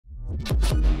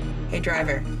Hey,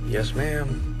 driver. Yes,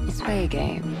 ma'am. Let's play a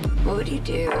game. What would you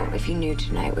do if you knew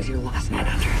tonight was your last night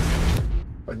under it?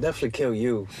 I'd definitely kill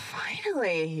you.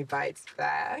 Finally, he bites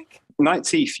back. Night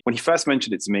Thief, when he first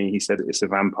mentioned it to me, he said it's a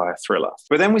vampire thriller.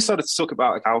 But then we started to talk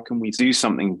about how can we do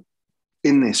something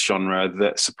in this genre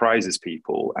that surprises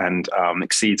people and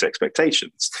exceeds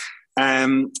expectations.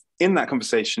 In that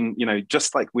conversation, you know,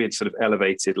 just like we had sort of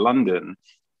elevated London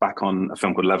back on a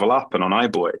film called Level Up and on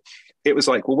iBoy, it was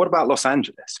like, well, what about Los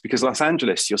Angeles? Because Los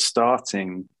Angeles, you're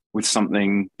starting with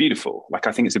something beautiful. Like,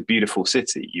 I think it's a beautiful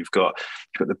city. You've got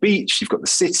the beach, you've got the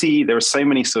city. There are so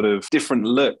many sort of different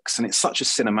looks, and it's such a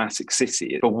cinematic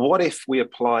city. But what if we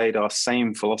applied our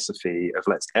same philosophy of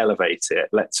let's elevate it,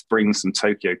 let's bring some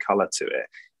Tokyo color to it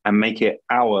and make it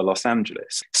our Los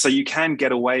Angeles? So you can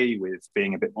get away with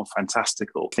being a bit more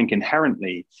fantastical. I think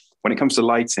inherently, when it comes to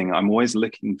lighting, I'm always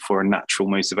looking for a natural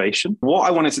motivation. What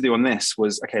I wanted to do on this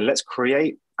was, okay, let's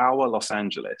create our Los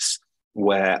Angeles,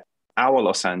 where our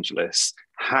Los Angeles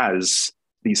has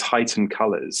these heightened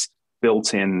colors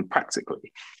built in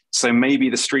practically. So maybe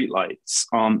the streetlights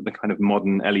aren't the kind of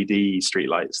modern LED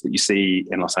streetlights that you see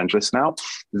in Los Angeles now.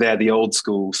 They're the old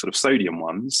school sort of sodium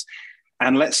ones.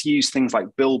 And let's use things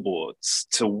like billboards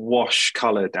to wash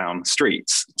color down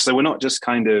streets. So we're not just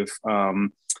kind of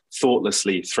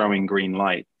thoughtlessly throwing green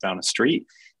light down a street.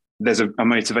 There's a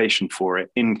motivation for it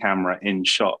in camera, in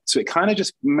shot. So it kind of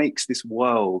just makes this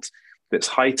world that's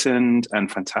heightened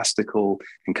and fantastical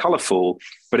and colorful,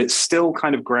 but it's still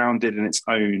kind of grounded in its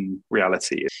own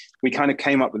reality. We kind of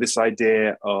came up with this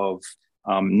idea of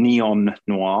neon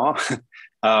noir.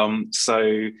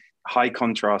 So high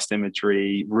contrast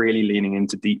imagery, really leaning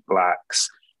into deep blacks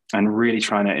and really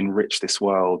trying to enrich this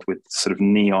world with sort of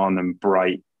neon and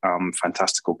bright,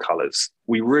 fantastical colors.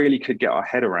 We really could get our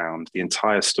head around the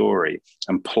entire story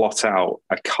and plot out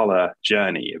a color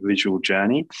journey, a visual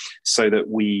journey, so that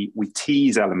we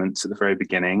tease elements at the very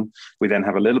beginning. We then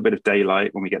have a little bit of daylight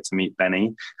when we get to meet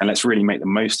Benny, and let's really make the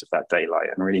most of that daylight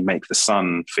and really make the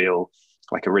sun feel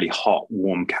like a really hot,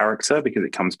 warm character, because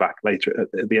it comes back later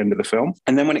at the end of the film.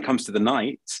 And then when it comes to the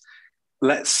night,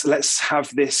 let's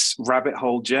have this rabbit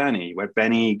hole journey where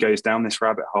Benny goes down this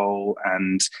rabbit hole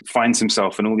and finds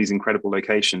himself in all these incredible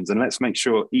locations. And let's make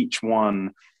sure each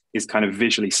one is kind of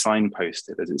visually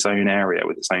signposted as its own area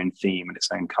with its own theme and its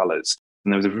own colors.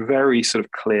 And there was a very sort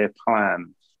of clear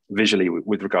plan visually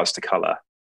with regards to color.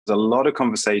 There's a lot of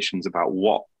conversations about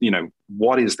what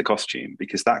is the costume,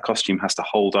 because that costume has to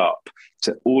hold up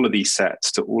to all of these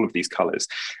sets, to all of these colors.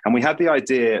 And we had the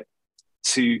idea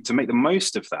to make the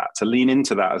most of that, to lean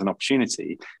into that as an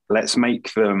opportunity. Let's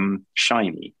make them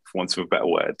shiny, for want of a better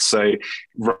word. So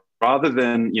rather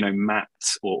than, matte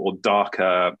or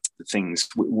darker things,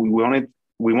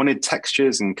 we wanted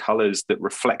textures and colors that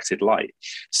reflected light.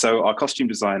 So our costume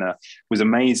designer was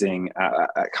amazing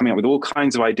at coming up with all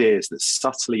kinds of ideas that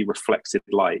subtly reflected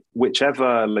light.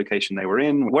 Whichever location they were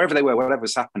in, wherever they were, whatever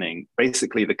was happening,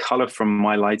 basically the color from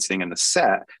my lighting and the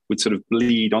set would sort of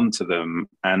bleed onto them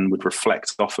and would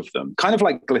reflect off of them. Kind of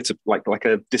like glitter, like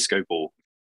a disco ball.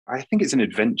 I think it's an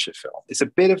adventure film. It's a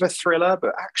bit of a thriller,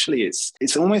 but actually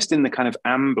it's almost in the kind of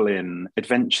Amblin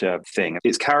adventure thing.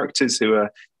 It's characters who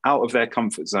are out of their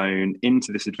comfort zone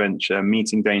into this adventure,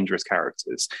 meeting dangerous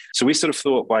characters. So we sort of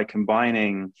thought, by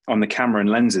combining on the camera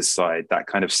and lenses side, that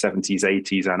kind of 70s,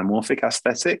 80s anamorphic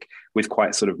aesthetic with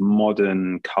quite sort of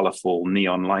modern, colorful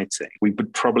neon lighting, we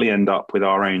would probably end up with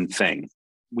our own thing.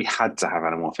 We had to have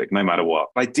anamorphic no matter what.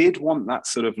 I did want that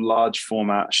sort of large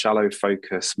format, shallow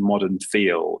focus, modern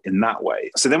feel in that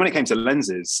way. So then when it came to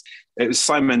lenses, it was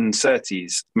Simon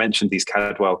Surtees mentioned these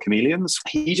Cadwell chameleons.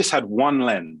 He just had one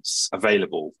lens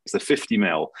available, it's the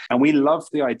 50mm. And we loved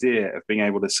the idea of being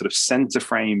able to sort of center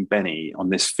frame Benny on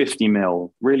this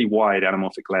 50mm, really wide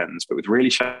anamorphic lens, but with really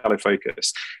shallow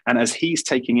focus. And as he's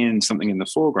taking in something in the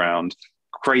foreground,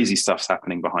 crazy stuff's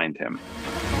happening behind him.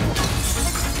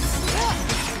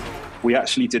 We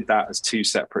actually did that as two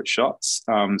separate shots.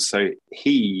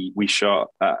 We shot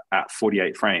at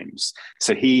 48 frames.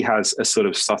 So he has a sort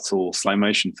of subtle slow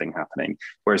motion thing happening,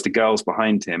 whereas the girls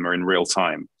behind him are in real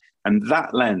time. And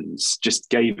that lens just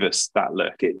gave us that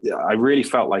look. I really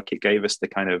felt like it gave us the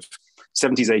kind of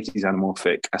 70s, 80s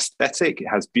anamorphic aesthetic. It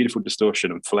has beautiful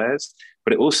distortion and flares,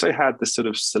 but it also had the sort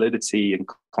of solidity and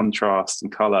contrast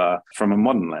and color from a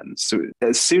modern lens. So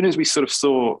as soon as we sort of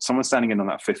saw someone standing in on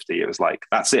that 50, it was like,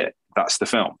 that's it. That's the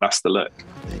film. That's the look.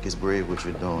 I think it's brave what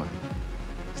you're doing.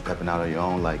 Stepping out on your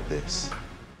own like this.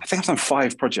 I think I've done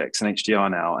 5 projects in HDR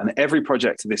now, and every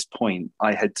project to this point,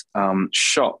 I had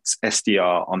shot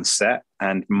SDR on set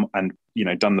and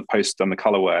done the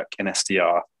color work in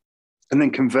SDR. and then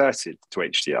converted to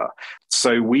HDR.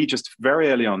 So we just very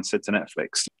early on said to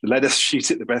Netflix, let us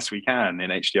shoot it the best we can in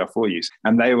HDR4 use.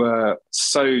 And they were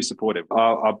so supportive.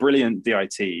 Our brilliant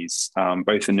DITs,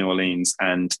 both in New Orleans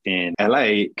and in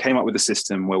LA, came up with a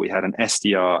system where we had an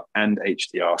SDR and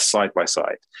HDR side by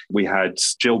side. We had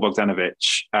Jill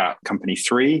Bogdanovich at Company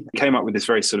 3, came up with this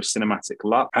very sort of cinematic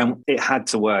look, and it had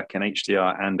to work in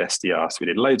HDR and SDR. So we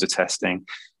did loads of testing.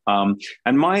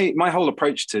 And my whole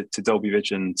approach to Dolby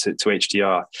Vision to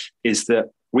HDR is that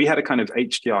we had a kind of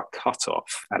HDR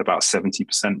cutoff at about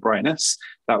 70% brightness.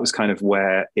 That was kind of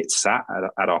where it sat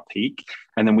at our peak.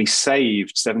 And then we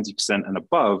saved 70% and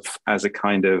above as a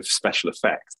kind of special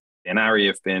effect. And ARRI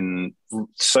have been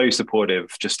so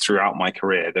supportive just throughout my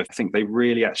career. I think they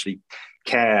really actually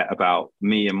care about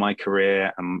me and my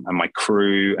career and my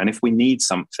crew. And if we need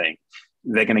something,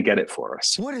 they're going to get it for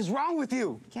us. What is wrong with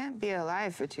you? You can't be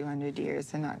alive for 200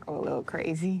 years and not go a little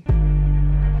crazy.